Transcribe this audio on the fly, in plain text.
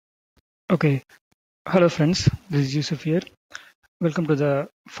Okay, hello friends, this is Yusuf here. Welcome to the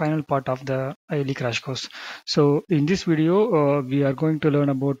final part of the ILE crash course. So in this video, we are going to learn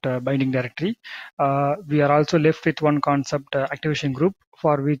about binding directory. We are also left with one concept, activation group,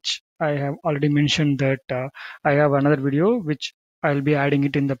 for which I have already mentioned that I have another video which I'll be adding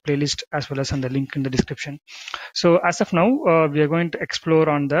it in the playlist as well as on the link in the description. So as of now, we are going to explore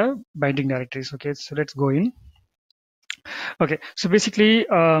on the binding directories. Okay, so let's go in. Okay, so basically,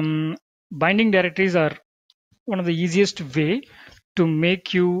 binding directories are one of the easiest way to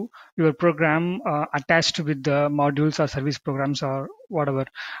make your program attached with the modules or service programs or whatever.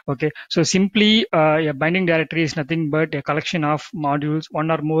 Okay, so simply a binding directory is nothing but a collection of modules,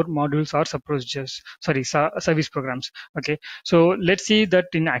 one or more modules or subprocedures, sorry, service programs. Okay, so let's see that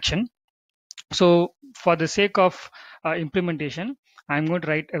in action. So for the sake of implementation, I'm going to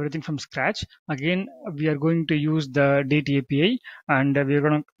write everything from scratch. Again, we are going to use the date API, and we are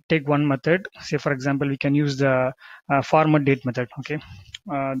going to take one method. Say, for example, we can use the format date method. Okay,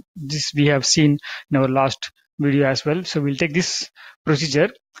 this we have seen in our last video as well. So we'll take this procedure,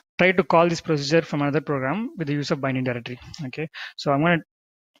 try to call this procedure from another program with the use of binding directory. Okay, so I'm going to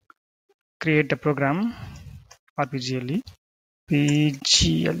create a program, RPGLE.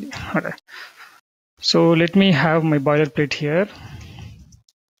 Okay. So let me have my boilerplate here.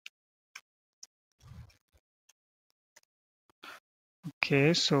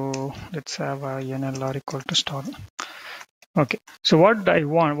 Okay, so let's have a NLR equal to star. Okay, so what do I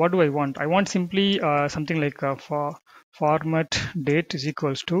want? I want simply something like for format date is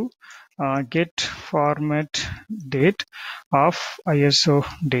equals to get format date of ISO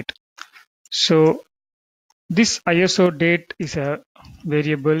date. So this ISO date is a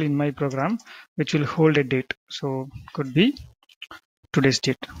variable in my program which will hold a date. So could be today's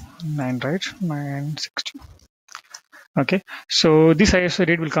date, 9, right? 9/16. Okay, so this ISO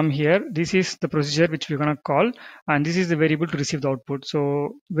date will come here. This is the procedure which we're gonna call, and this is the variable to receive the output.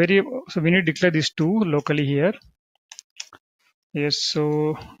 So we need to declare these two locally here.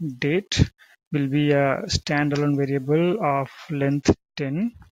 ISO date will be a standalone variable of length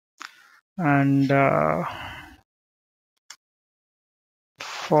 10, and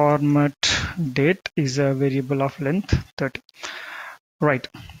format date is a variable of length 30. Right.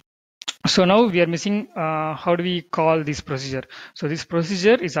 So now we are missing how do we call this procedure. So this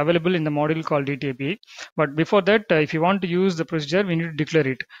procedure is available in the module called DTAPI, but before that if you want to use the procedure we need to declare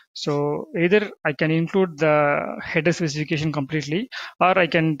it. So either I can include the header specification completely, or I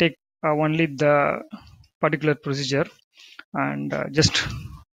can take only the particular procedure and just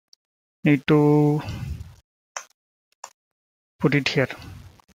need to put it here.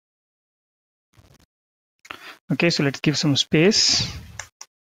 Okay, so let's give some space.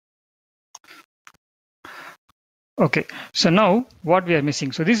 Okay, so now what we are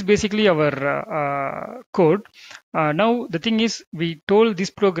missing. So this is basically our code. Now the thing is, we told this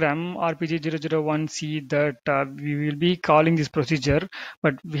program RPG001C that we will be calling this procedure,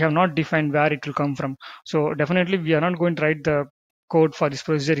 but we have not defined where it will come from. So definitely we are not going to write the code for this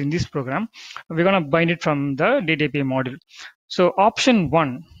procedure in this program. We're going to bind it from the data API module. So option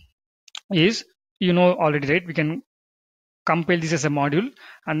 1 is, already, right? We can compile this as a module,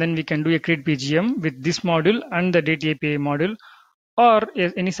 and then we can do a create PGM with this module and the data API module, or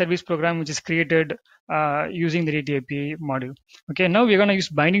any service program which is created using the data API module. Okay, now we're going to use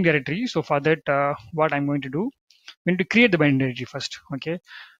binding directory. So for that, what I'm going to do, we need to create the binding directory first. Okay,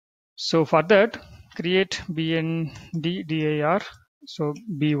 so for that, create bnd_dir. So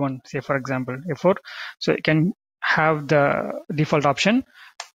b1, say for example f4. So it can have the default option.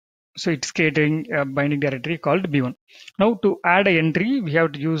 So it's creating a binding directory called b1. Now to add an entry, we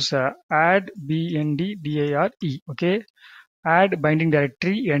have to use add bnd_dir. Okay, add binding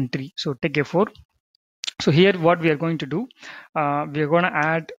directory entry. So take F4. So here what we are going to do, we are going to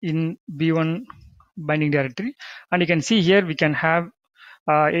add in b1 binding directory, and you can see here we can have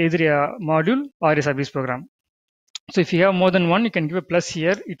either a module or a service program. So if you have more than one, you can give a plus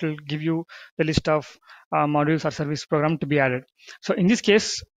here. It will give you the list of modules or service program to be added. So in this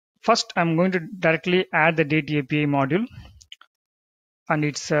case, first I'm going to directly add the data API module and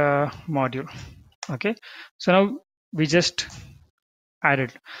its module. Okay, so now we just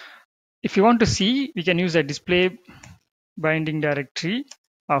added. If you want to see, we can use a display binding directory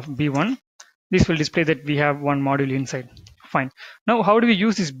of b1. This will display that we have one module inside. Fine. Now how do we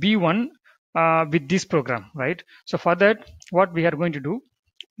use this b1 with this program, right? So for that, what we are going to do,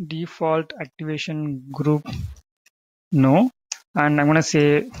 default activation group no, and I'm going to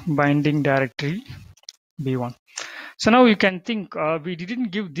say binding directory b1. So now you can think we didn't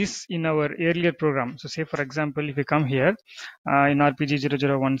give this in our earlier program. So say for example, if we come here in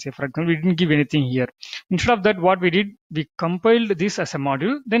RPG001, say for example, we didn't give anything here. Instead of that, what we did, we compiled this as a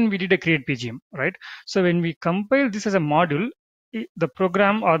module, then we did a create PGM, right? So when we compile this as a module, the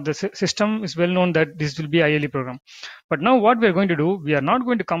program or the system is well known that this will be ILE program. But now what we are going to do, we are not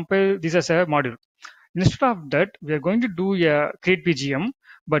going to compile this as a module. Instead of that, we are going to do a create PGM,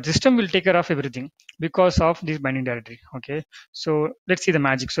 but system will take care of everything because of this binding directory. Okay, so let's see the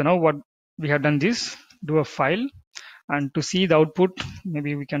magic. So now what we have done this, do a file, and to see the output,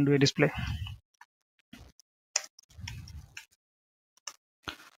 maybe we can do a display.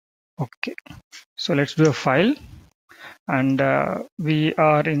 Okay, so let's do a file, and we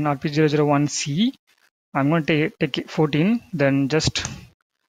are in RP001C. I'm going to take 14, then just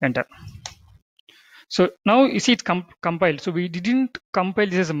enter. So now you see it's compiled. So we didn't compile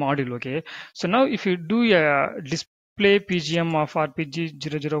this as a module. Okay. So now if you do a display PGM of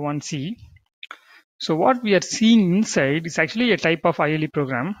RPG001C, so what we are seeing inside is actually a type of ILE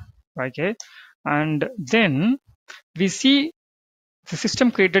program. Okay. And then we see the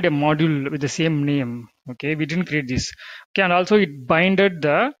system created a module with the same name. Okay. We didn't create this. Okay. And also it binded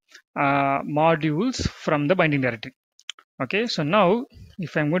the modules from the binding directory. Okay. So now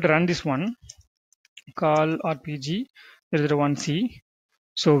if I'm going to run this one, call RPG001C.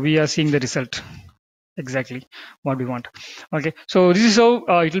 So we are seeing the result exactly what we want. Okay, so this is how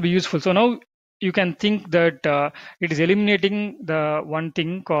it will be useful. So now you can think that it is eliminating the one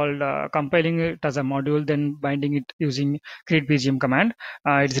thing called compiling it as a module, then binding it using create PGM command.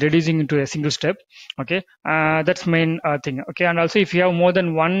 It's reducing into a single step. Okay, that's main thing. Okay, and also if you have more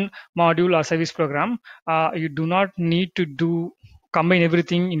than one module or service program, you do not need to do combine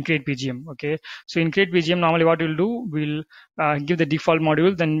everything in create PGM. Okay, so in create PGM, normally what we'll do, we'll give the default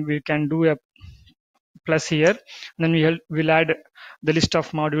module, then we can do a plus here, then we'll add the list of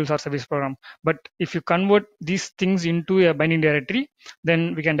modules or service program. But if you convert these things into a binding directory,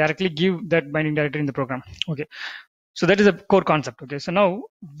 then we can directly give that binding directory in the program. Okay, so that is a core concept. Okay, so now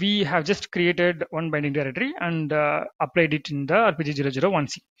we have just created one binding directory and applied it in the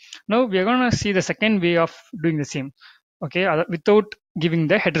RPG001C. Now we are going to see the second way of doing the same. Okay, without giving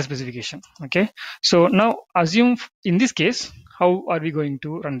the header specification. Okay, so now assume in this case, how are we going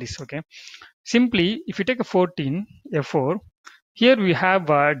to run this? Okay, simply if you take a 14 F4, here we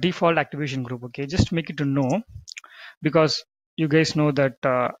have a default activation group. Okay, just make it to no, because you guys know that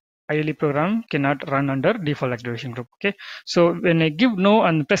ILE program cannot run under default activation group. Okay, so when I give no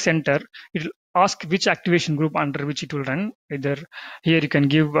and press enter, it will ask which activation group under which it will run. Either here you can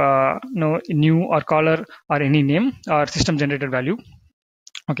give no new or caller or any name or system generated value.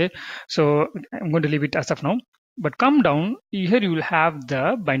 Okay, so I'm going to leave it as of now. But come down here, you will have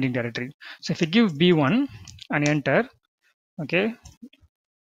the binding directory. So if you give B1 and enter, okay,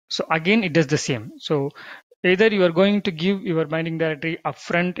 so again it does the same. So either you are going to give your binding directory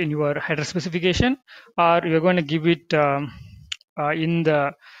upfront in your header specification, or you're going to give it in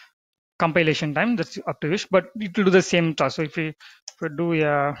the compilation time. That's up to wish, but it will do the same task. So if we do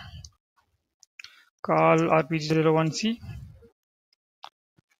a call RPG01C,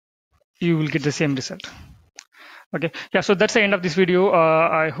 you will get the same result. Okay, yeah, so that's the end of this video.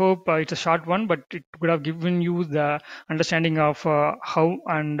 I hope it's a short one, but it could have given you the understanding of how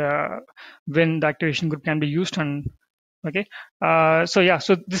and when the activation group can be used. And okay, so yeah,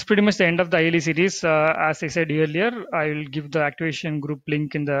 so this is pretty much the end of the ILE series. As I said earlier, I will give the activation group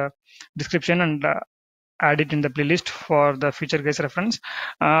link in the description and add it in the playlist for the future guys reference.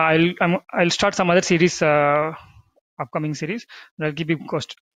 I'll start some other series, upcoming series. I'll keep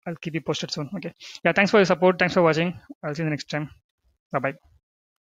you posted soon. Okay, yeah, thanks for your support. Thanks for watching. I'll see you the next time. Bye bye.